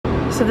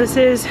So this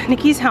is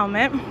Nikki's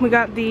helmet. We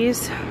got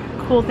these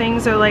cool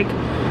things. They're like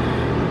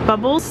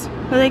bubbles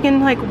that they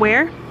can like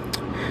wear.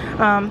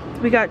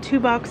 We got 2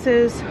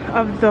 boxes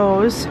of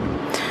those.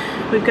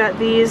 We've got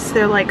these,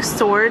 they're like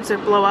swords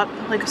that blow up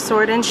like a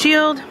sword and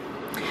shield.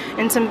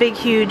 And some big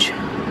huge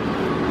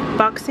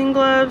boxing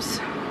gloves.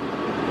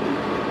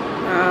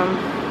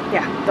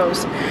 Yeah,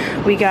 those.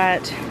 We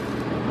got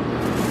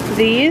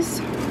these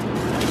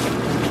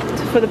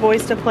for the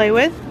boys to play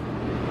with.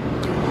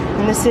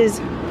 And this is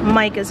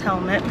Micah's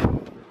helmet.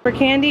 For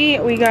candy,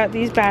 we got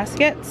these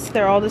baskets.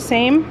 They're all the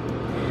same.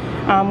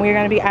 We're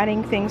going to be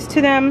adding things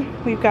to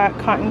them. We've got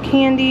cotton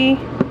candy.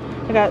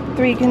 I got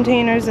 3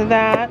 containers of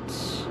that.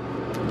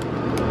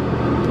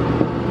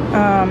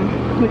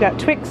 We got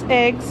Twix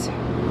eggs.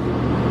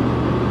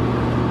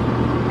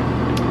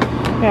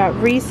 We got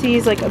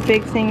Reese's, like a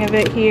big thing of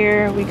it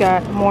here. We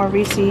got more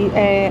Reese's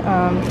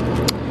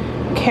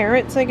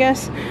carrots, I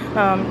guess.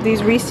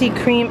 These Reese's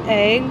cream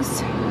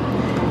eggs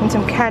and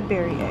some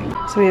Cadbury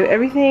eggs. So we have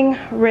everything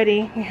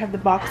ready. We have the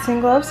boxing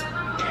gloves.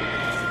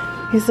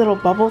 These little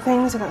bubble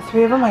things, I got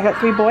 3 of them. I got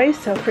 3 boys,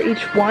 so for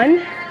each one.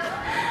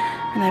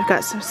 And I've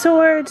got some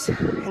swords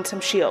and some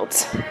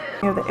shields.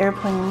 We have the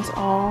airplanes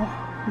all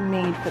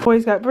made. The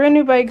boys got brand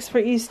new bikes for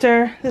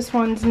Easter. This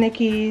one's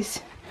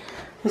Nikki's.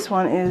 This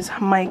one is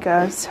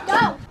Micah's.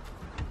 Go!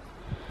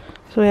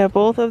 So we have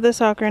both of the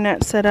soccer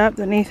nets set up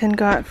that Nathan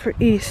got for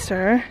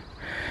Easter.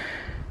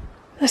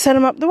 I set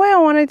them up the way I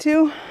wanted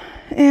to,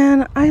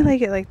 and I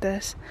like it like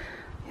this.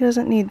 He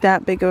doesn't need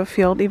that big of a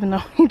field, even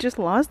though he just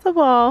lost the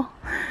ball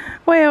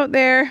way out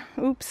there.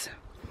 Oops.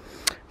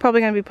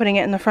 Probably going to be putting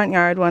it in the front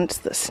yard once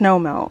the snow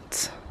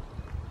melts.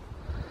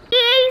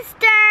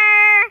 Easter!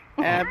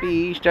 Happy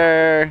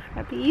Easter!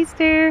 Happy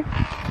Easter!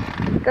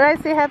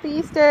 Guys, say Happy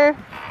Easter!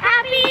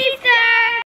 Happy Easter!